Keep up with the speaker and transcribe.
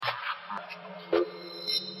And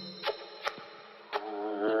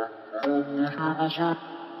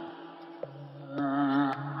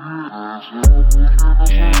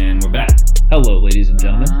we're back. Hello, ladies and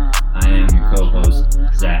gentlemen. I am your co-host,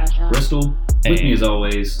 Zach Bristol. With me as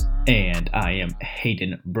always. And I am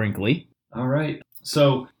Hayden Brinkley. All right.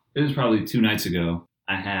 So it was probably 2 nights ago.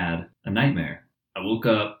 I had a nightmare. I woke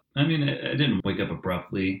up. I mean, I didn't wake up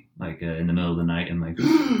abruptly, like in the middle of the night and like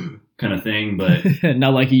kind of thing, but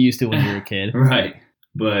Not like you used to when you were a kid. right.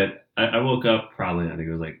 But I woke up probably, I think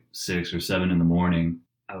it was like 6 or 7 in the morning.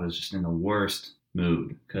 I was just in the worst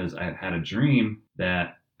mood because I had a dream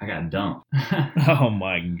that I got dumped. Oh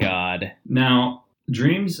my God. Now,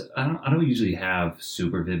 dreams, I don't usually have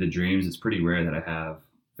super vivid dreams. It's pretty rare that I have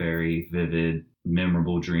very vivid,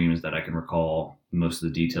 memorable dreams that I can recall most of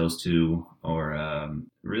the details to, or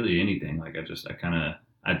really anything. Like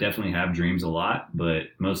I definitely have dreams a lot, but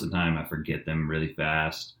most of the time I forget them really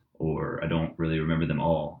fast, or I don't really remember them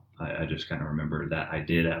all. I just kind of remember that I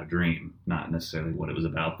did have a dream, not necessarily what it was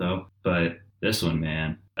about though. But this one,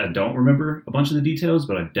 man, I don't remember a bunch of the details,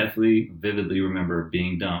 but I definitely vividly remember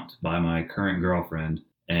being dumped by my current girlfriend.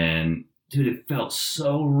 And dude, it felt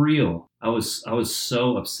so real. I was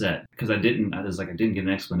so upset because I didn't get an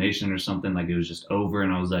explanation or something. Like it was just over,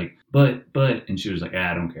 and I was like, but, and she was like,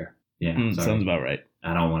 I don't care. Yeah, sorry. Sounds about right.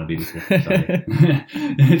 I don't want to be with you. Sorry.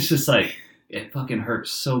 It's just like, it fucking hurt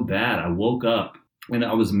so bad. I woke up and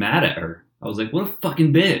I was mad at her. I was like, what a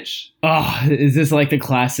fucking bitch. Oh, is this like the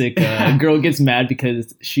classic girl gets mad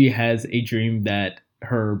because she has a dream that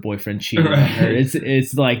her boyfriend cheated on her?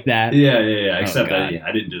 It's like that. Yeah. Oh, Except God. that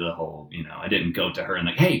I didn't do the whole, I didn't go to her and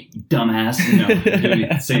like, hey, you dumbass,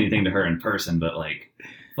 didn't say anything to her in person, but like,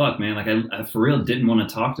 fuck, man, like I for real didn't want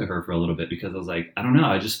to talk to her for a little bit because I was like, I don't know,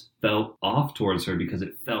 I just felt off towards her because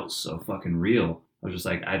it felt so fucking real. I was just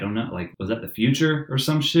like, I don't know, like, was that the future or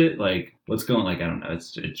some shit? Like, what's going, like, I don't know,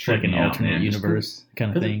 it tripped like an me out, alternate man. universe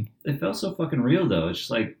kind of thing. It felt so fucking real though. It's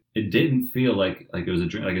just like, it didn't feel like it was a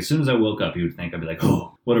dream. Like as soon as I woke up, you would think I'd be like,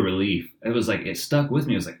 oh, what a relief. It was like, it stuck with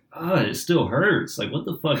me. I was like, it still hurts. Like, what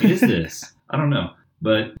the fuck is this? I don't know.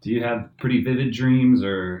 But do you have pretty vivid dreams,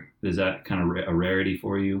 or is that kind of a rarity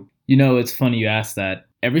for you? It's funny you ask that.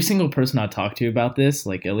 Every single person I talk to about this,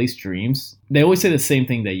 like at least dreams, they always say the same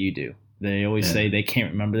thing that you do. They always say they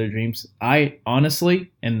can't remember their dreams. I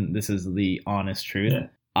honestly, and this is the honest truth,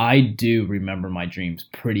 I do remember my dreams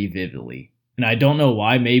pretty vividly. And I don't know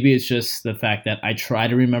why. Maybe it's just the fact that I try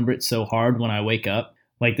to remember it so hard when I wake up.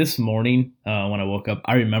 Like this morning, when I woke up,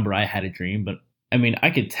 I remember I had a dream. But I mean,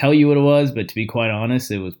 I could tell you what it was, but to be quite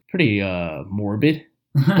honest, it was pretty morbid.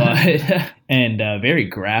 And very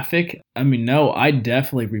graphic. I mean, no, I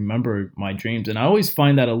definitely remember my dreams. And I always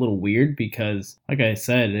find that a little weird because, like I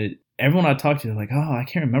said, everyone I talk to is like, oh, I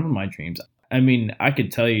can't remember my dreams. I mean, I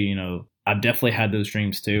could tell you, I've definitely had those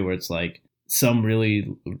dreams too, where it's like some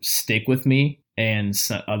really stick with me and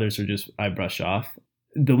others are just, I brush off.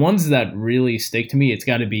 The ones that really stick to me, it's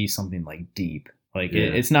got to be something like deep. Like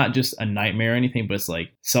it's not just a nightmare or anything, but it's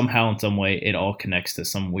like somehow in some way it all connects to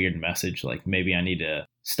some weird message. Like maybe I need to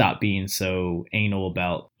stop being so anal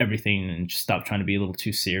about everything and just stop trying to be a little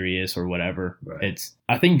too serious or whatever. Right.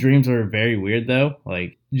 I think dreams are very weird though.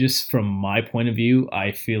 Like just from my point of view,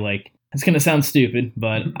 I feel like it's going to sound stupid,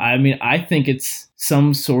 but I mean, I think it's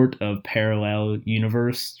some sort of parallel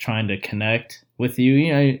universe trying to connect with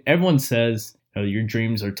you. Everyone says your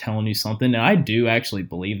dreams are telling you something. And I do actually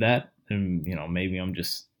believe that. And, maybe I'm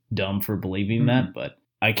just dumb for believing that, but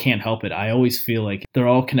I can't help it. I always feel like they're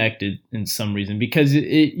all connected in some reason because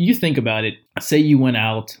you think about it. Say you went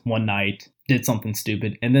out one night, did something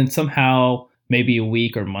stupid, and then somehow maybe a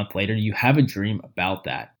week or a month later, you have a dream about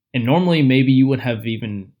that. And normally maybe you wouldn't have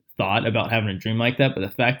even thought about having a dream like that. But the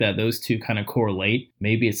fact that those two kind of correlate,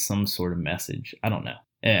 maybe it's some sort of message. I don't know.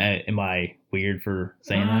 Am I weird for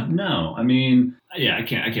saying that? No, I mean, I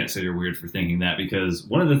can't say you're weird for thinking that, because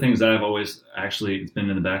one of the things that I've always it's been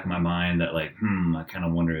in the back of my mind that like, I kind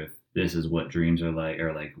of wonder if this is what dreams are like,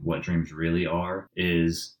 or like what dreams really are,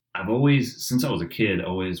 is I've always, since I was a kid,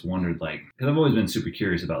 always wondered, like, because I've always been super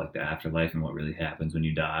curious about like the afterlife and what really happens when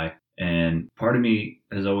you die. And part of me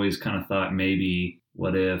has always kind of thought, maybe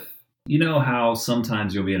what if, how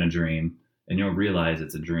sometimes you'll be in a dream and you'll realize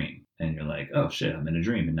it's a dream. And you're like, oh shit, I'm in a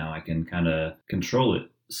dream, and now I can kind of control it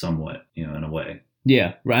somewhat, in a way.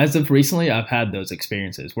 Yeah, as of recently, I've had those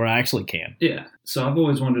experiences where I actually can. Yeah, so I've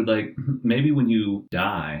always wondered, like, maybe when you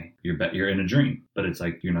die, you're in a dream, but it's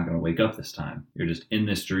like you're not going to wake up this time. You're just in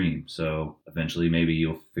this dream. So eventually, maybe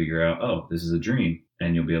you'll figure out, oh, this is a dream,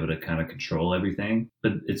 and you'll be able to kind of control everything.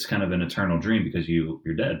 But it's kind of an eternal dream because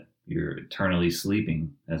you're dead. You're eternally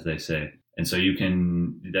sleeping, as they say. And so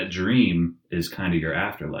that dream is kind of your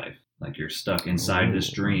afterlife. Like you're stuck inside this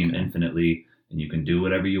dream infinitely, and you can do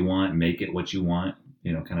whatever you want, make it what you want,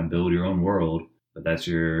 kind of build your own world. But that's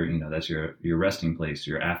your resting place.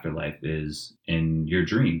 Your afterlife is in your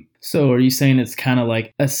dream. So are you saying it's kind of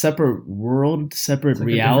like a separate world, separate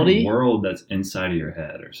reality? A world that's inside of your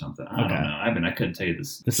head or something. I don't know. I couldn't tell you the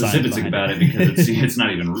specifics about it because it's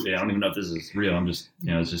not even. I don't even know if this is real. I'm just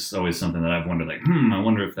it's just always something that I've wondered. Like, I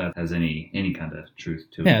wonder if that has any kind of truth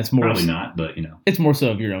to it. Yeah, it's more probably not, but it's more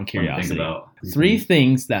so of your own curiosity. Think about three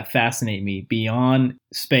things that fascinate me beyond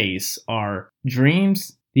space are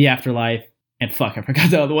dreams, the afterlife, and fuck, I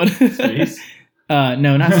forgot the other one. Space?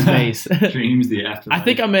 No, not space. Dreams, the afterlife. I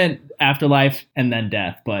think I meant afterlife and then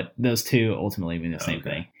death, but those two ultimately mean the same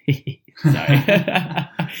thing. Sorry.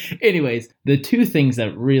 Anyways, the two things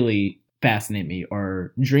that really fascinate me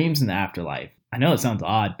are dreams and the afterlife. I know it sounds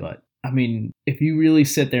odd, but I mean, if you really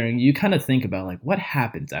sit there and you kind of think about like what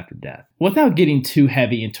happens after death, without getting too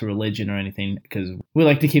heavy into religion or anything, because we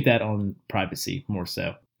like to keep that on privacy more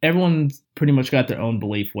so. Everyone's pretty much got their own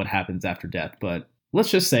belief what happens after death, but let's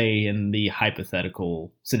just say in the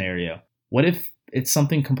hypothetical scenario, what if it's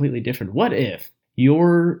something completely different? What if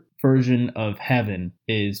your version of heaven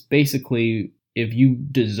is basically if you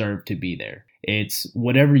deserve to be there? It's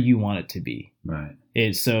whatever you want it to be. Right.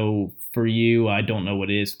 So for you, I don't know what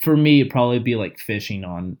it is. For me, it'd probably be like fishing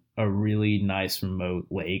on a really nice remote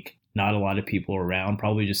lake. Not a lot of people around,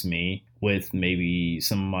 probably just me, with maybe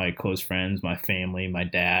some of my close friends, my family, my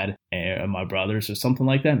dad, and my brothers or something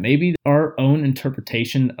like that. Maybe our own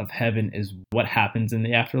interpretation of heaven is what happens in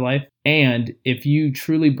the afterlife. And if you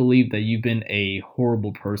truly believe that you've been a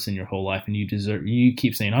horrible person your whole life and you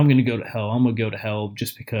keep saying, I'm going to go to hell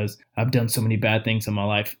just because I've done so many bad things in my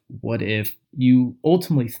life. What if you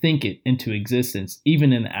ultimately think it into existence,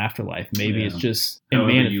 even in the afterlife? Maybe it's just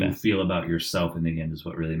however you feel about yourself in the end is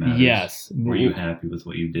what really matters. Yes. Were you happy with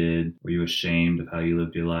what you did? Were you ashamed of how you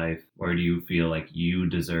lived your life? Or do you feel like you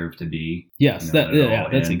deserve to be? Yes,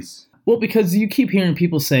 well, because you keep hearing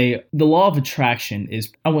people say the law of attraction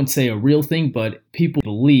is, I wouldn't say a real thing, but people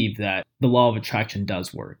believe that the law of attraction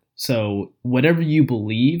does work. So whatever you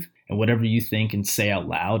believe and whatever you think and say out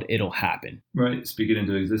loud, it'll happen. Right. Speak it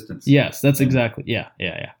into existence. Yes, that's exactly. Yeah.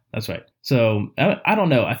 That's right. So I don't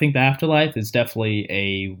know. I think the afterlife is definitely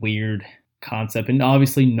a weird concept, and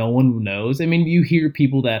obviously no one knows. I mean, you hear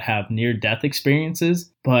people that have near-death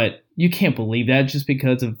experiences, but you can't believe that just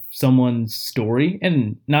because of someone's story.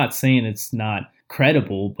 And not saying it's not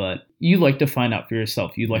credible, but you like to find out for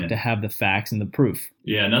yourself. You like to have the facts and the proof.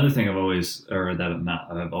 Yeah, another thing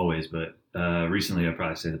recently, I'd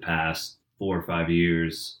probably say the past 4 or 5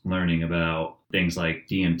 years, learning about things like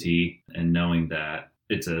DMT and knowing that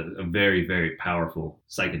it's a very, very powerful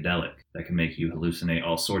psychedelic that can make you hallucinate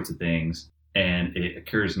all sorts of things. And it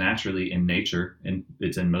occurs naturally in nature, and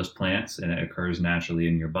it's in most plants, and it occurs naturally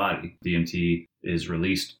in your body. DMT is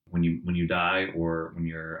released when you die or when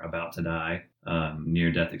you're about to die.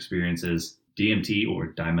 Near-death experiences. DMT, or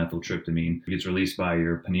dimethyltryptamine, gets released by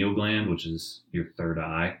your pineal gland, which is your third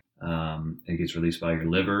eye. It gets released by your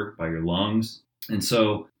liver, by your lungs. And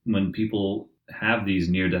so when people have these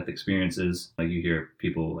near-death experiences, like you hear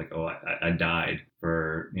people like, oh, I died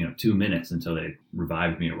for 2 minutes until they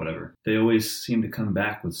revived me or whatever, they always seem to come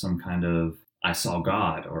back with some kind of I saw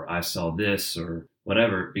God or I saw this or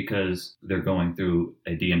whatever, because they're going through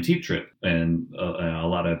a DMT trip. And a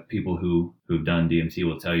lot of people who've done DMT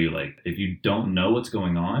will tell you, like, if you don't know what's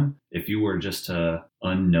going on, if you were just to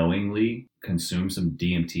unknowingly consume some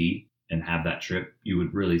DMT and have that trip, you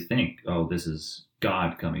would really think, oh, this is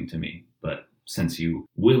God coming to me. But since you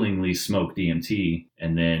willingly smoke DMT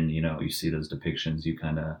and then, you see those depictions, you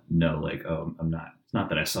kind of know, like, oh, it's not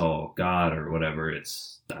that I saw God or whatever.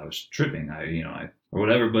 I was tripping, or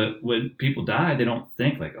whatever. But when people die, they don't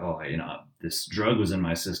think like, oh, this drug was in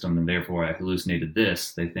my system and therefore I hallucinated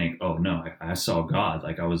this. They think, oh no, I saw God.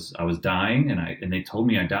 Like I was dying and they told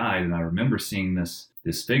me I died, and I remember seeing this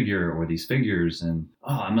figure or these figures, and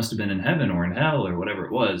I must have been in heaven or in hell or whatever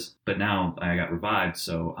it was. But now I got revived,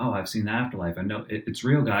 so I've seen the afterlife. I know it's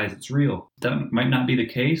real, guys. It's real. That might not be the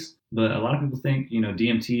case, but a lot of people think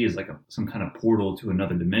DMT is like some kind of portal to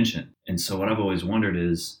another dimension. And so what I've always wondered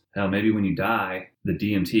is, hell, maybe when you die, the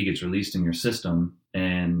DMT gets released in your system,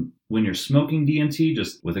 and when you're smoking DMT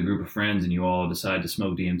just with a group of friends and you all decide to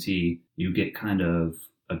smoke DMT, you get kind of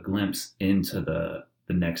a glimpse into the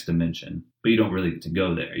next dimension. But you don't really get to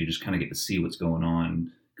go there. You just kind of get to see what's going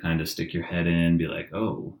on, kind of stick your head in, be like,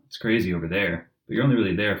 oh, it's crazy over there. But you're only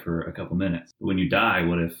really there for a couple minutes. But when you die,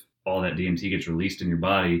 what if all that DMT gets released in your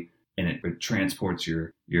body and it transports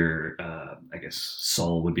your I guess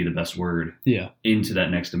soul would be the best word, Yeah. into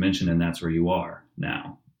that next dimension, and that's where you are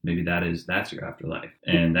now. Maybe that's your afterlife,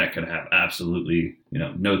 and that could have absolutely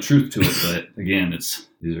no truth to it. But again, it's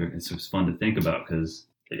just fun to think about, because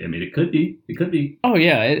I mean it could be. Oh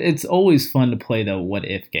yeah, it's always fun to play the what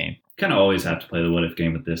if game. Kind of always have to play the what if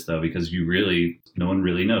game with this though, because no one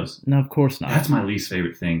really knows. No, of course not. That's my least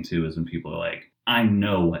favorite thing too, is when people are like, I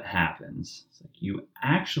know what happens. It's like, you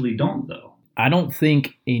actually don't though. I don't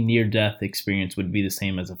think a near-death experience would be the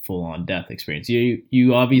same as a full-on death experience.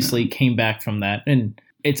 You obviously came back from that, and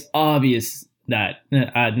it's obvious that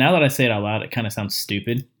now that I say it out loud, it kind of sounds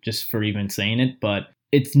stupid just for even saying it, but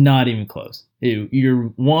it's not even close.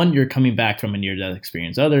 You're coming back from a near-death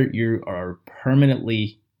experience. Other, you are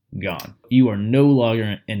permanently gone. You are no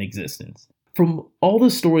longer in existence. From all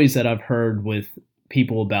the stories that I've heard with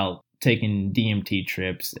people about taking DMT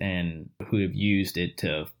trips and who have used it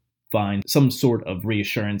to find some sort of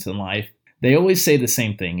reassurance in life, they always say the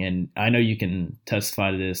same thing. And I know you can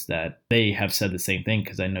testify to this, that they have said the same thing,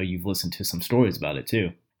 because I know you've listened to some stories about it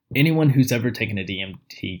too. Anyone who's ever taken a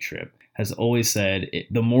DMT trip has always said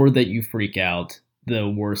the more that you freak out, the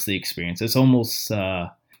worse the experience. It's almost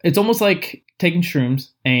like taking shrooms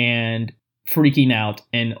and freaking out,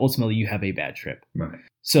 and ultimately you have a bad trip. Right.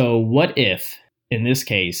 So what if, in this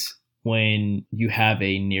case, when you have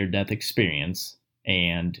a near-death experience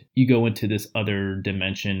and you go into this other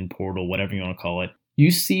dimension, portal, whatever you want to call it,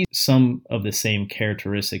 you see some of the same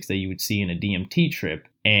characteristics that you would see in a DMT trip,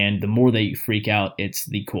 and the more that you freak out, it's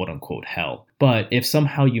the quote-unquote hell. But if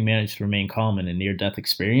somehow you manage to remain calm in a near-death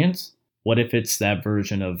experience, what if it's that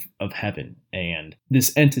version of heaven, and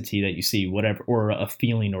this entity that you see, whatever, or a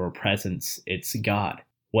feeling or a presence, it's God?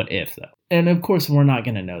 What if, though? And of course, we're not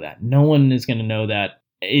going to know that. No one is going to know that,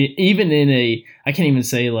 even I can't even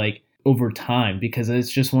say like over time, because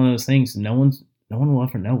it's just one of those things. No one will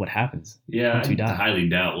ever know what happens. Yeah, once you die. I highly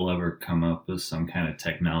doubt we'll ever come up with some kind of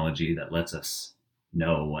technology that lets us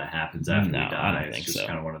know what happens after we die. I don't think it's just so.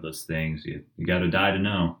 kind of one of those things. You got to die to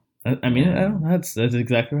know. I mean, that's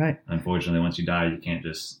exactly right. Unfortunately, once you die, you can't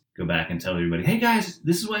just go back and tell everybody, "Hey guys,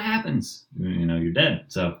 this is what happens." You're dead.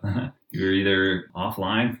 So you're either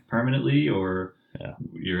offline permanently, or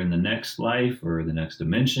you're in the next life, or the next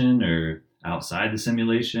dimension, or outside the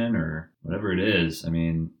simulation, or whatever it is. I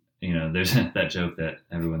mean, there's that joke that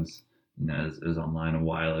everyone's is online a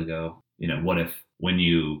while ago. What if when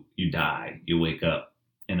you die, you wake up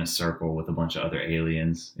in a circle with a bunch of other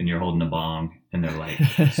aliens, and you're holding a bong, and they're like,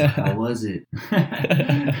 "So how was it?"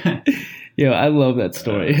 I love that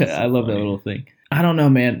story. So I love that little thing. I don't know,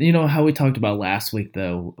 man. You know how we talked about last week,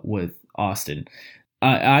 though, with Austin.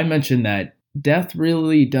 I mentioned that death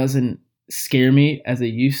really doesn't scare me as it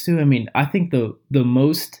used to. I mean, I think the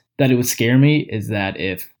most that it would scare me is that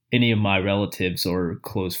if any of my relatives or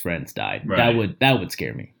close friends died, right, that would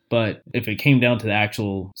scare me. But if it came down to the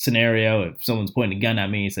actual scenario, if someone's pointing a gun at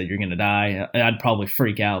me and said, "You're going to die," I'd probably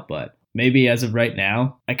freak out. But maybe as of right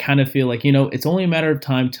now, I kind of feel like, it's only a matter of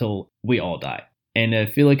time till we all die. And I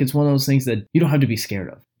feel like it's one of those things that you don't have to be scared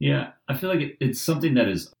of. Yeah, I feel like it's something that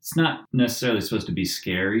it's not necessarily supposed to be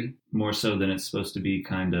scary, more so than it's supposed to be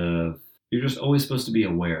kind of, you're just always supposed to be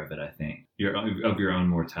aware of it, I think. Of your own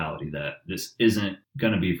mortality, that this isn't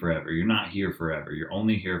going to be forever. You're not here forever. You're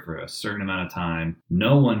only here for a certain amount of time.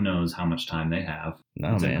 No one knows how much time they have.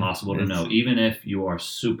 It's impossible to know. Even if you are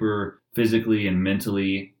super physically and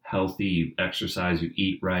mentally healthy, you exercise, you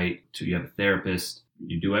eat right, you have a therapist,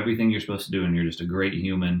 you do everything you're supposed to do, and you're just a great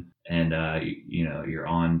human, and you're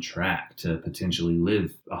on track to potentially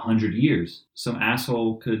live 100 years. Some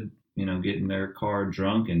asshole could get in their car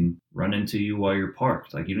drunk and run into you while you're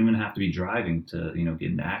parked. Like, you don't even have to be driving to, get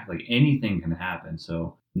in the act. Like, anything can happen.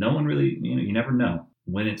 So no one really, you never know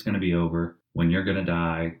when it's going to be over, when you're going to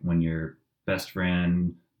die, when your best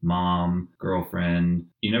friend, mom, girlfriend,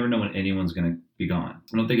 you never know when anyone's going to be gone.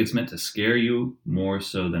 I don't think it's meant to scare you, more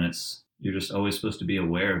so than you're just always supposed to be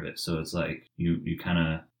aware of it. So it's like you kind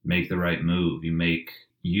of make the right move. You make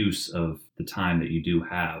use of the time that you do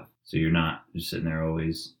have. So you're not just sitting there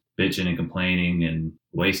always bitching and complaining and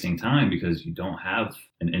wasting time, because you don't have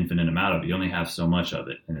an infinite amount of it. You only have so much of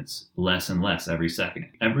it, and it's less and less every second.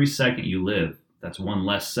 Every second you live, that's one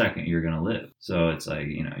less second you're going to live. So it's like,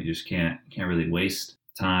 you just can't really waste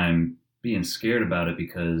time being scared about it,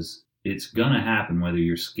 because it's going to happen whether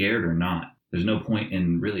you're scared or not. There's no point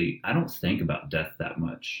in really, I don't think about death that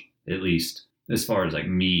much, at least as far as like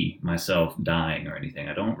myself dying or anything.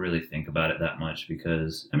 I don't really think about it that much,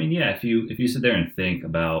 because I mean, yeah, if you sit there and think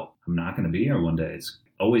about, I'm not going to be here one day, it's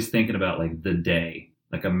always thinking about like the day.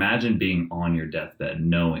 Like, imagine being on your deathbed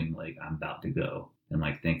knowing like, I'm about to go, and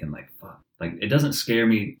like thinking like, fuck, like it doesn't scare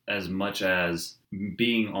me as much as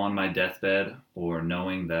being on my deathbed or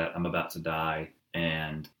knowing that I'm about to die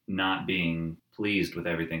and not being pleased with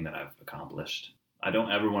everything that I've accomplished. I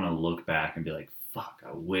don't ever want to look back and be like, fuck,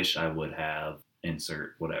 I wish I would have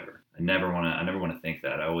insert whatever. I never want to think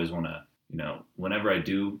that. I always want to, whenever I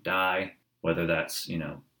do die, whether that's,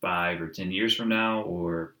 5 or 10 years from now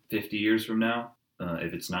or 50 years from now,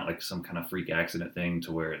 if it's not like some kind of freak accident thing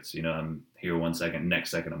to where it's, I'm here 1 second, next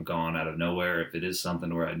second I'm gone out of nowhere. If it is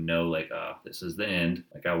something where I know like, oh, this is the end,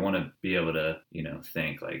 like I want to be able to,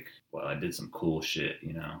 think like, well, I did some cool shit,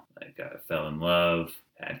 like I fell in love,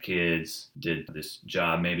 had kids, did this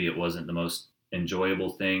job. Maybe it wasn't the most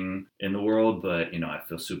enjoyable thing in the world, but I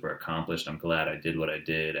feel super accomplished. I'm glad I did what I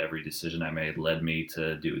did. Every decision I made led me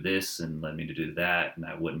to do this and led me to do that, and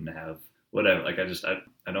I wouldn't have whatever. Like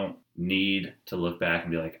I don't need to look back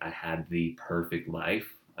and be like I had the perfect life.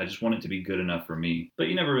 I just want it to be good enough for me. But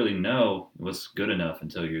you never really know what's good enough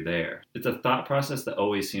until you're there. It's a thought process that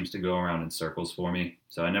always seems to go around in circles for me.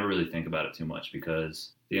 So I never really think about it too much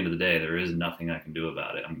because at the end of the day, there is nothing I can do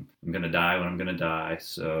about it. I'm going to die when I'm going to die.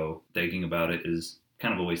 So thinking about it is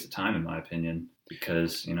kind of a waste of time, in my opinion,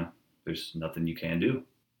 because, there's nothing you can do.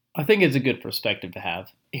 I think it's a good perspective to have.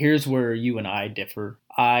 Here's where you and I differ.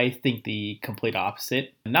 I think the complete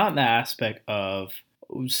opposite, not in the aspect of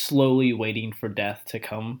slowly waiting for death to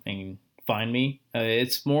come and find me.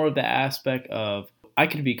 It's more of the aspect of I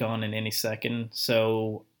could be gone in any second,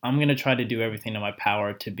 so I'm going to try to do everything in my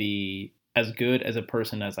power to be as good as a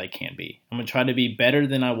person as I can be. I'm going to try to be better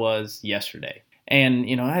than I was yesterday. And,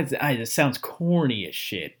 it sounds corny as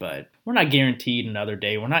shit, but we're not guaranteed another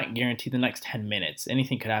day. We're not guaranteed the next 10 minutes.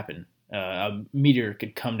 Anything could happen. A meteor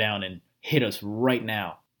could come down and hit us right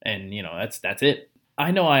now. And, that's it.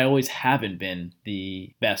 I know I always haven't been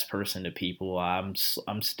the best person to people. I'm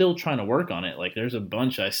still trying to work on it. Like there's a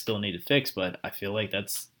bunch I still need to fix, but I feel like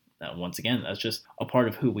that's just a part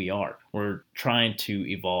of who we are. We're trying to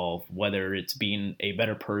evolve, whether it's being a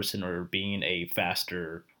better person or being a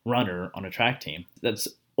faster runner on a track team. That's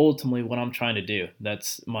ultimately what I'm trying to do.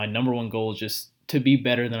 That's my number one goal, is just to be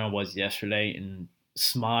better than I was yesterday and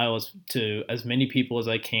smile to as many people as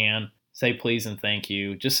I can. Say please and thank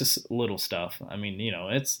you, just this little stuff. I mean,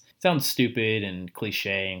 it sounds stupid and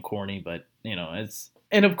cliche and corny, but,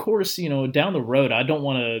 and of course, down the road, I don't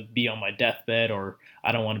want to be on my deathbed, or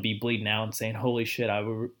I don't want to be bleeding out and saying, holy shit,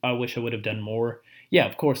 I wish I would have done more. Yeah,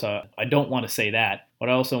 of course, I don't want to say that, but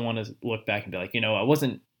I also want to look back and be like, I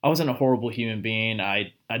wasn't a horrible human being.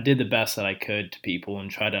 I did the best that I could to people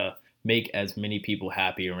and try to make as many people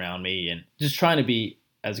happy around me and just trying to be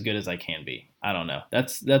as good as I can be. I don't know.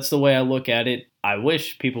 That's the way I look at it. I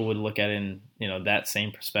wish people would look at it in, that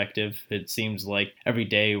same perspective. It seems like every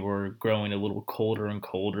day we're growing a little colder and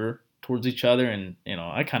colder towards each other, and,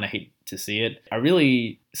 I kind of hate to see it. I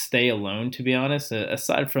really stay alone, to be honest.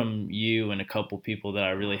 Aside from you and a couple people that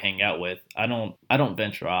I really hang out with, I don't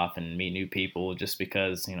venture off and meet new people just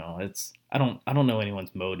because, I don't know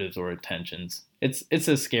anyone's motives or intentions. It's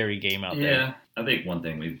a scary game out there. Yeah, I think one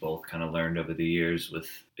thing we've both kind of learned over the years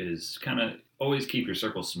is kind of always keep your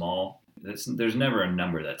circle small. There's never a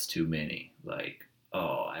number that's too many. Like,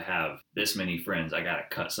 oh, I have this many friends, I gotta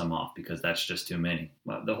cut some off because that's just too many.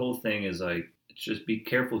 But the whole thing is like, just be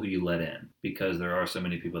careful who you let in, because there are so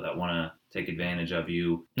many people that want to take advantage of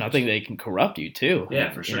you. I think they can corrupt you too.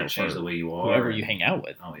 Yeah, for sure. Change the way you are. Whoever you hang out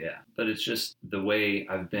with. Oh, yeah. But it's just the way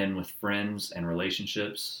I've been with friends and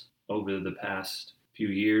relationships over the past few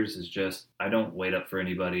years is just, I don't wait up for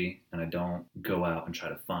anybody, and I don't go out and try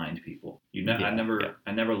to find people. I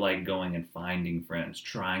never like going and finding friends,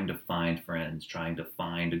 trying to find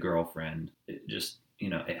a girlfriend. It just,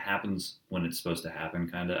 it happens when it's supposed to happen,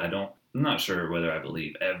 kind of. I'm not sure whether I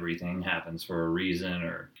believe everything happens for a reason,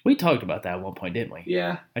 or... We talked about that at one point, didn't we?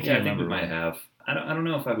 Yeah. I can't remember. I think we might have. I don't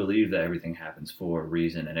know if I believe that everything happens for a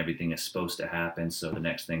reason and everything is supposed to happen so the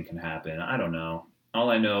next thing can happen. I don't know. All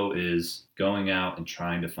I know is going out and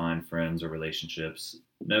trying to find friends or relationships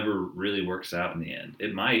never really works out in the end.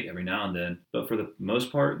 It might every now and then, but for the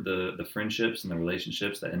most part, the friendships and the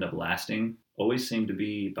relationships that end up lasting always seem to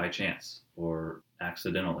be by chance or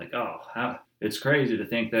accidental. Like, it's crazy to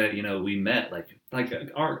think that, we met like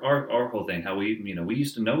our whole thing, how we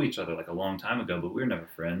used to know each other like a long time ago, but we were never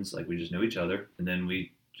friends. Like, we just knew each other, and then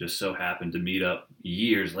we just so happened to meet up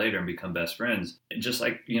years later and become best friends. And just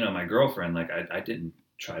like, my girlfriend, like I didn't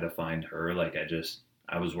try to find her. Like,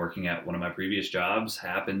 I was working at one of my previous jobs,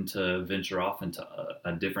 happened to venture off into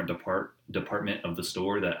a different department of the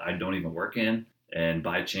store that I don't even work in. And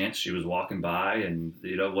by chance, she was walking by and,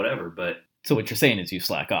 whatever. But so what you're saying is you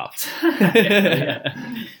slack off. Yeah.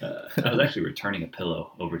 I was actually returning a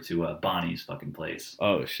pillow over to Bonnie's fucking place.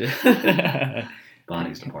 Oh shit.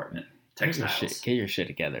 Bonnie's department. Textiles. Get your shit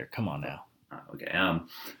together. Come on now. Okay.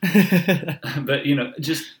 But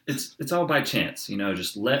just it's all by chance.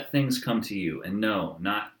 Just let things come to you, and no,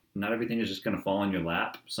 not everything is just going to fall in your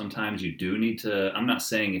lap. Sometimes you do need to. I'm not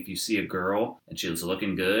saying if you see a girl and she's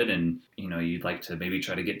looking good, and you'd like to maybe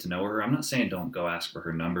try to get to know her. I'm not saying don't go ask for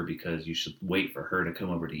her number, because you should wait for her to come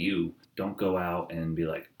over to you. Don't go out and be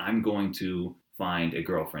like, I'm going to find a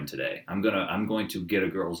girlfriend today. I'm going to get a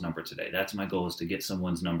girl's number today. That's my goal, is to get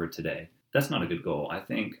someone's number today. That's not a good goal. I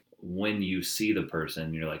think when you see the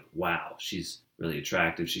person, you're like, wow, she's really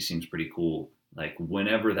attractive. She seems pretty cool. Like,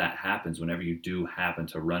 whenever that happens, whenever you do happen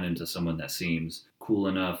to run into someone that seems cool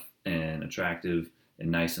enough and attractive and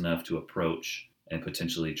nice enough to approach and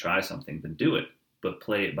potentially try something, then do it. But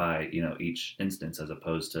play it by, each instance, as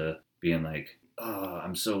opposed to being like, oh,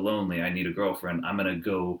 I'm so lonely, I need a girlfriend. I'm going to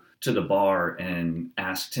go to the bar and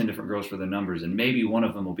ask 10 different girls for their numbers, and maybe one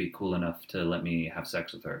of them will be cool enough to let me have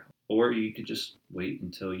sex with her. Or you could just wait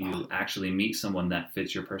until you actually meet someone that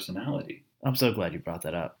fits your personality. I'm so glad you brought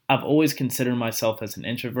that up. I've always considered myself as an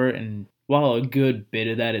introvert, and while a good bit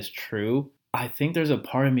of that is true, I think there's a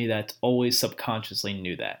part of me that's always subconsciously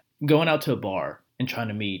knew that. Going out to a bar and trying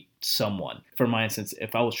to meet someone. For my instance,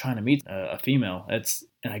 if I was trying to meet a female,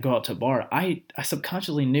 and I go out to a bar, I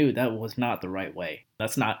subconsciously knew that was not the right way.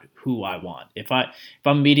 That's not who I want. If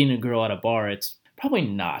I'm meeting a girl at a bar, it's probably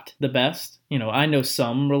not the best. I know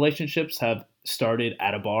some relationships have started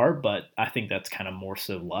at a bar, but I think that's kind of more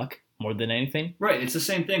so luck more than anything. Right. It's the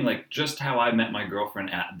same thing. Like, just how I met my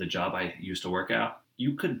girlfriend at the job I used to work at.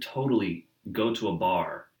 You could totally go to a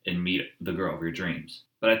bar and meet the girl of your dreams.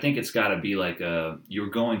 But I think it's got to be like you're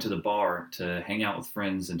going to the bar to hang out with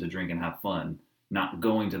friends and to drink and have fun, not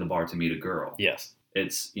going to the bar to meet a girl. Yes.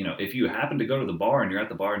 It's, if you happen to go to the bar and you're at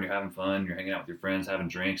the bar and you're having fun, you're hanging out with your friends, having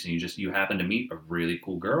drinks, and you happen to meet a really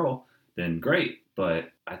cool girl, then great.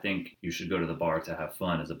 But I think you should go to the bar to have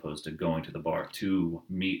fun, as opposed to going to the bar to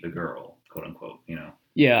meet the girl, quote unquote,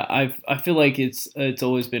 Yeah, I feel like it's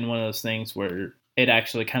always been one of those things where it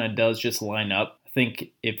actually kind of does just line up. I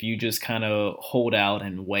think if you just kind of hold out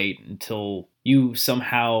and wait until you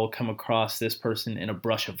somehow come across this person in a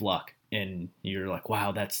brush of luck, and you're like,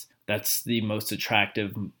 wow, that's the most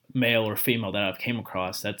attractive male or female that I've came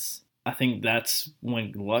across. I think that's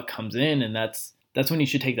when luck comes in, and that's when you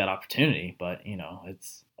should take that opportunity. But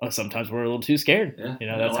it's sometimes we're a little too scared.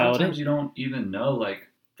 Yeah. That's how it is. A lot of times you don't even know. Like,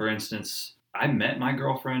 for instance, I met my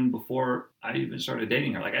girlfriend before I even started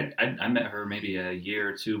dating her. Like, I met her maybe a year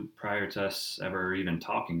or two prior to us ever even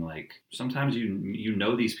talking. Like, sometimes you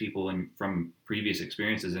know these people from previous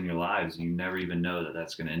experiences in your lives. You never even know that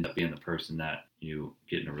that's going to end up being the person that you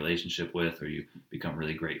get in a relationship with, or you become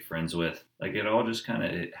really great friends with. Like, it all just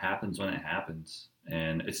it happens when it happens.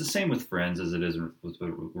 And it's the same with friends as it is with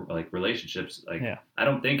like relationships. Like, yeah. I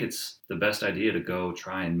don't think it's the best idea to go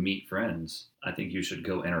try and meet friends. I think you should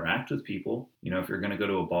go interact with people. If you're going to go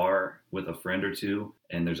to a bar with a friend or two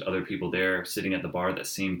and there's other people there sitting at the bar that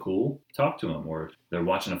seem cool, talk to them. Or they're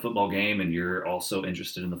watching a football game and you're also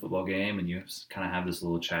interested in the football game, and you kind of have this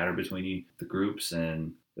little chatter between the groups,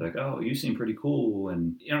 and you're like, oh, you seem pretty cool.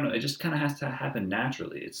 And it just kind of has to happen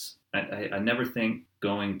naturally. I never think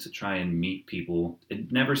going to try and meet people,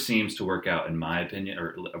 it never seems to work out, in my opinion,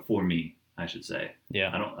 or for me, I should say. Yeah.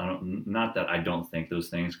 I don't, not that I don't think those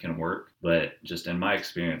things can work, but just in my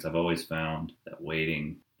experience, I've always found that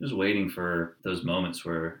just waiting for those moments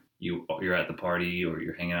where you're at the party or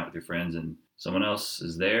you're hanging out with your friends and someone else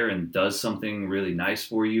is there and does something really nice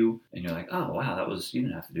for you, and you're like, oh wow, you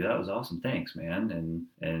didn't have to do that. That was awesome. Thanks, man.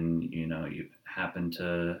 And you happen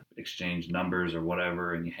to exchange numbers or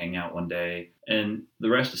whatever, and you hang out one day, and the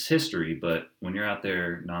rest is history. But when you're out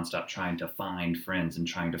there nonstop trying to find friends and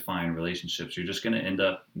trying to find relationships, you're just going to end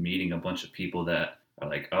up meeting a bunch of people that are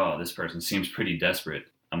like, oh, this person seems pretty desperate,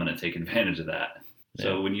 I'm going to take advantage of that. Yeah.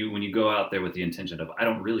 So when you go out there with the intention of, I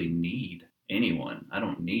don't really need anyone, I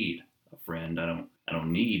don't need a friend, I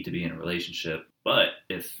don't need to be in a relationship, but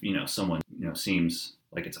if someone seems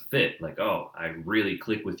like it's a fit, like, oh, I really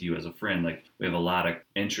click with you as a friend, like we have a lot of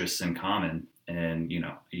interests in common, and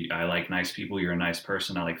I like nice people, you're a nice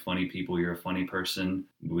person, I like funny people, you're a funny person,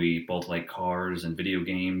 we both like cars and video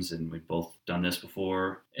games, and we've both done this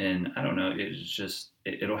before, and I don't know, it's just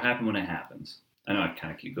it'll happen when it happens. I know I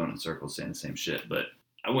kind of keep going in circles saying the same shit, but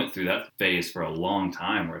I went through that phase for a long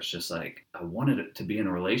time where it's just like, I wanted it to be in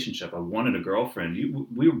a relationship. I wanted a girlfriend.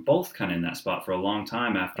 We were both kind of in that spot for a long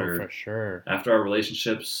time after, for sure. After our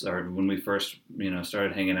relationships, or when we first,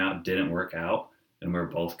 started hanging out, didn't work out. and we were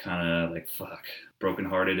both kind of like, fuck,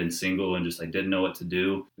 brokenhearted and single and just like didn't know what to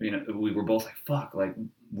do. You know, we were both like, fuck, like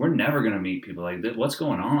we're never gonna meet people like this. What's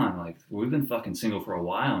going on? Like we've been fucking single for a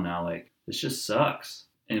while now. Like this just sucks.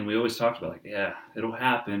 And we always talked about like, yeah, it'll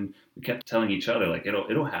happen. We kept telling each other like,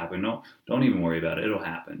 it'll happen. No, don't even worry about it. It'll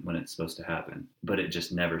happen when it's supposed to happen. But it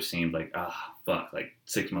just never seemed like, fuck. Like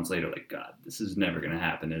 6 months later, like, God, this is never gonna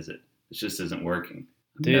happen, is it? It just isn't working.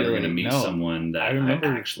 I'm Dude, never gonna meet someone that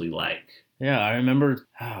I actually like. Yeah, I remember,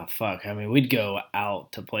 I mean, we'd go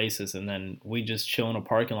out to places and then we'd just chill in a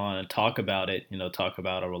parking lot and talk about it, you know, talk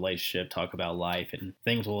about a relationship, talk about life, and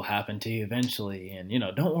things will happen to you eventually. And, you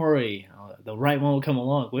know, don't worry, the right one will come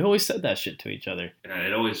along. We always said that shit to each other. And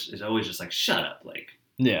it's always just like, shut up. Like,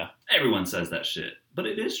 yeah, everyone says that shit. But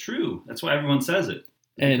it is true. That's why everyone says it.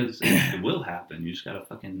 Because it will happen. You just gotta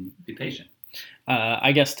fucking be patient.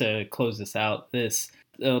 I guess to close this out,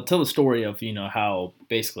 tell the story of, you know, how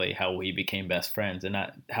we became best friends and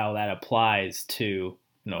how that applies to, you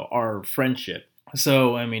know, our friendship.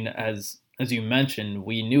 So, I mean, as you mentioned,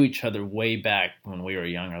 we knew each other way back when we were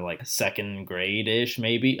younger, like second grade-ish,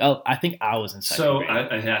 maybe. Oh, I think I was in second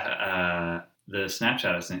grade. So, the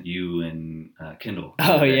Snapchat I sent you and Kendall.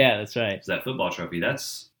 Oh, yeah, that's right. It's that football trophy.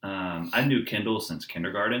 That's, I knew Kendall since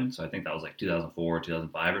kindergarten, so I think that was like 2004,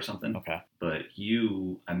 2005 or something. Okay. But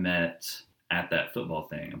I met at that football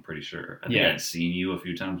thing, I'm pretty sure. I think I'd seen you a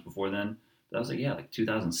few times before then. But I was like, yeah, like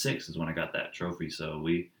 2006 is when I got that trophy. So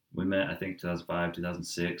we met, I think, 2005,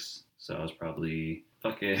 2006. So I was probably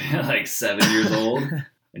fucking like 7 years old.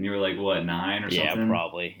 And you were like, what, 9 or something? Yeah,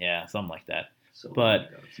 probably. Yeah, something like that. So,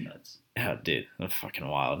 but, God, it's nuts. Oh, dude, that's fucking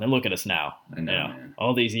wild. And look at us now. I know, man.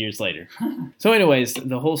 All these years later. So anyways,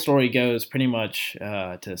 the whole story goes pretty much,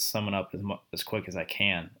 to sum it up as quick as I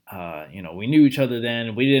can. You know, we knew each other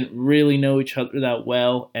then. We didn't really know each other that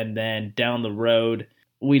well. And then down the road,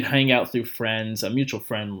 we'd hang out through friends, a mutual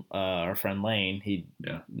friend, our friend Lane,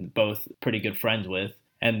 both pretty good friends with.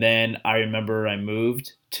 And then I remember I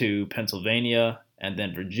moved to Pennsylvania and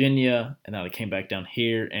then Virginia, and then I came back down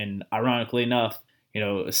here. And ironically enough, you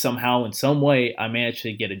know, somehow in some way I managed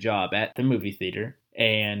to get a job at the movie theater.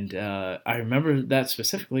 And I remember that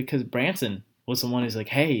specifically because Branson was the one who's like,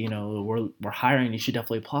 hey, you know, we're hiring, you should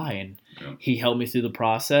definitely apply. And he helped me through the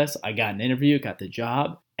process. I got an interview, got the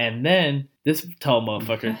job. And then this tall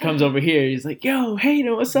motherfucker comes over here. He's like, yo,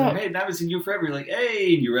 Hayden, what's up? Hey, I haven't seen you forever. You're like,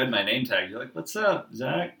 hey, and you read my name tag. You're like, what's up,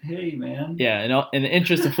 Zach? Hey, man. Yeah, and in the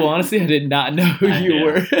interest of full honesty, I did not know who you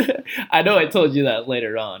were. I know I told you that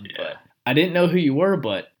later on, but I didn't know who you were.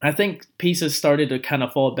 But I think pieces started to kind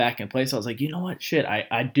of fall back in place. I was like, you know what? Shit,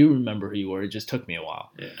 I do remember who you were. It just took me a while.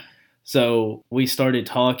 Yeah. So we started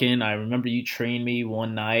talking. I remember you trained me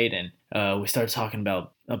one night, and we started talking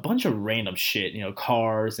about a bunch of random shit, you know,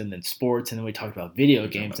 cars and then sports, and then we talked about video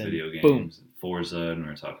games. Boom. Forza, and we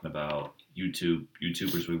were talking about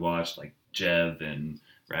YouTubers we watched, like Jev and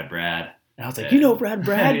Brad. And I was like, you know Brad?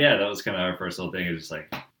 Yeah, that was kind of our first little thing. It was just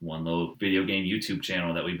like one little video game YouTube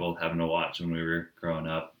channel that we both happened to watch when we were growing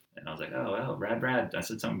up. And I was like, oh, well, Brad. I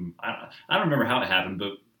said something. I don't remember how it happened,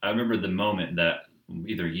 but I remember the moment that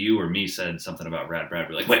either you or me said something about Brad. We're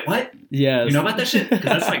like, wait, what? Yeah. You know about that shit? Because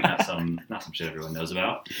that's like not some shit everyone knows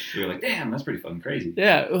about. We were like, damn, that's pretty fucking crazy.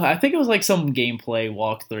 Yeah, I think it was like some gameplay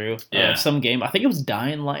walkthrough. Yeah. Some game. I think it was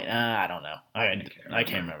Dying Light. I don't know. I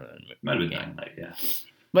can't remember. Might have been Dying Light, yeah.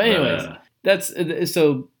 But anyways, that's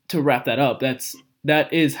so to wrap that up.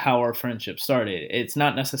 That is how our friendship started. It's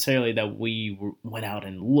not necessarily that we went out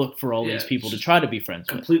and looked for all these people to try to be friends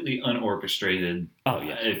with. Completely unorchestrated. Oh,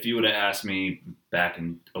 yeah. If you would have asked me back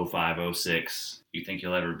in 05, 06, you think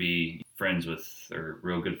you'll ever be friends with or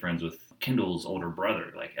real good friends with Kendall's older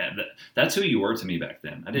brother? Like, that's who you were to me back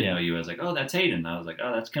then. I didn't know you. I was like, oh, that's Hayden. I was like,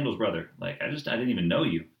 oh, that's Kendall's brother. Like, I didn't even know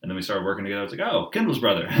you. And then we started working together. I was like, oh, Kendall's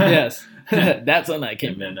brother. Yes. That's when I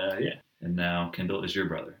came. And then, and now Kendall is your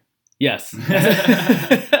brother. Yes.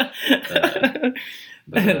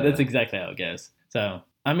 That's exactly how it goes. So,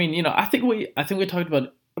 I mean, you know, I think we talked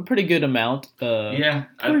about a pretty good amount. I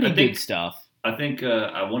think good stuff. I think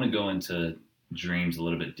I want to go into dreams a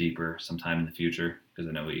little bit deeper sometime in the future, because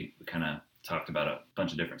I know we kind of talked about a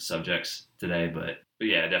bunch of different subjects today, but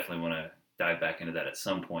yeah, I definitely want to dive back into that at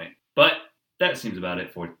some point. But that seems about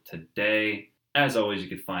it for today. As always, you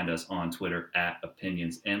can find us on Twitter at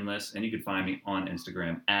Opinions Endless, and you can find me on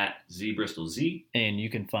Instagram at ZBristolZ. And you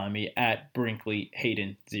can find me at Brinkley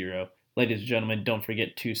Hayden 0. Ladies and gentlemen, don't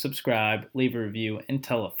forget to subscribe, leave a review, and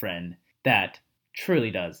tell a friend. That truly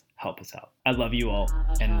does help us out. I love you all,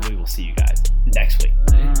 and we will see you guys next week.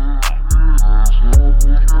 Bye.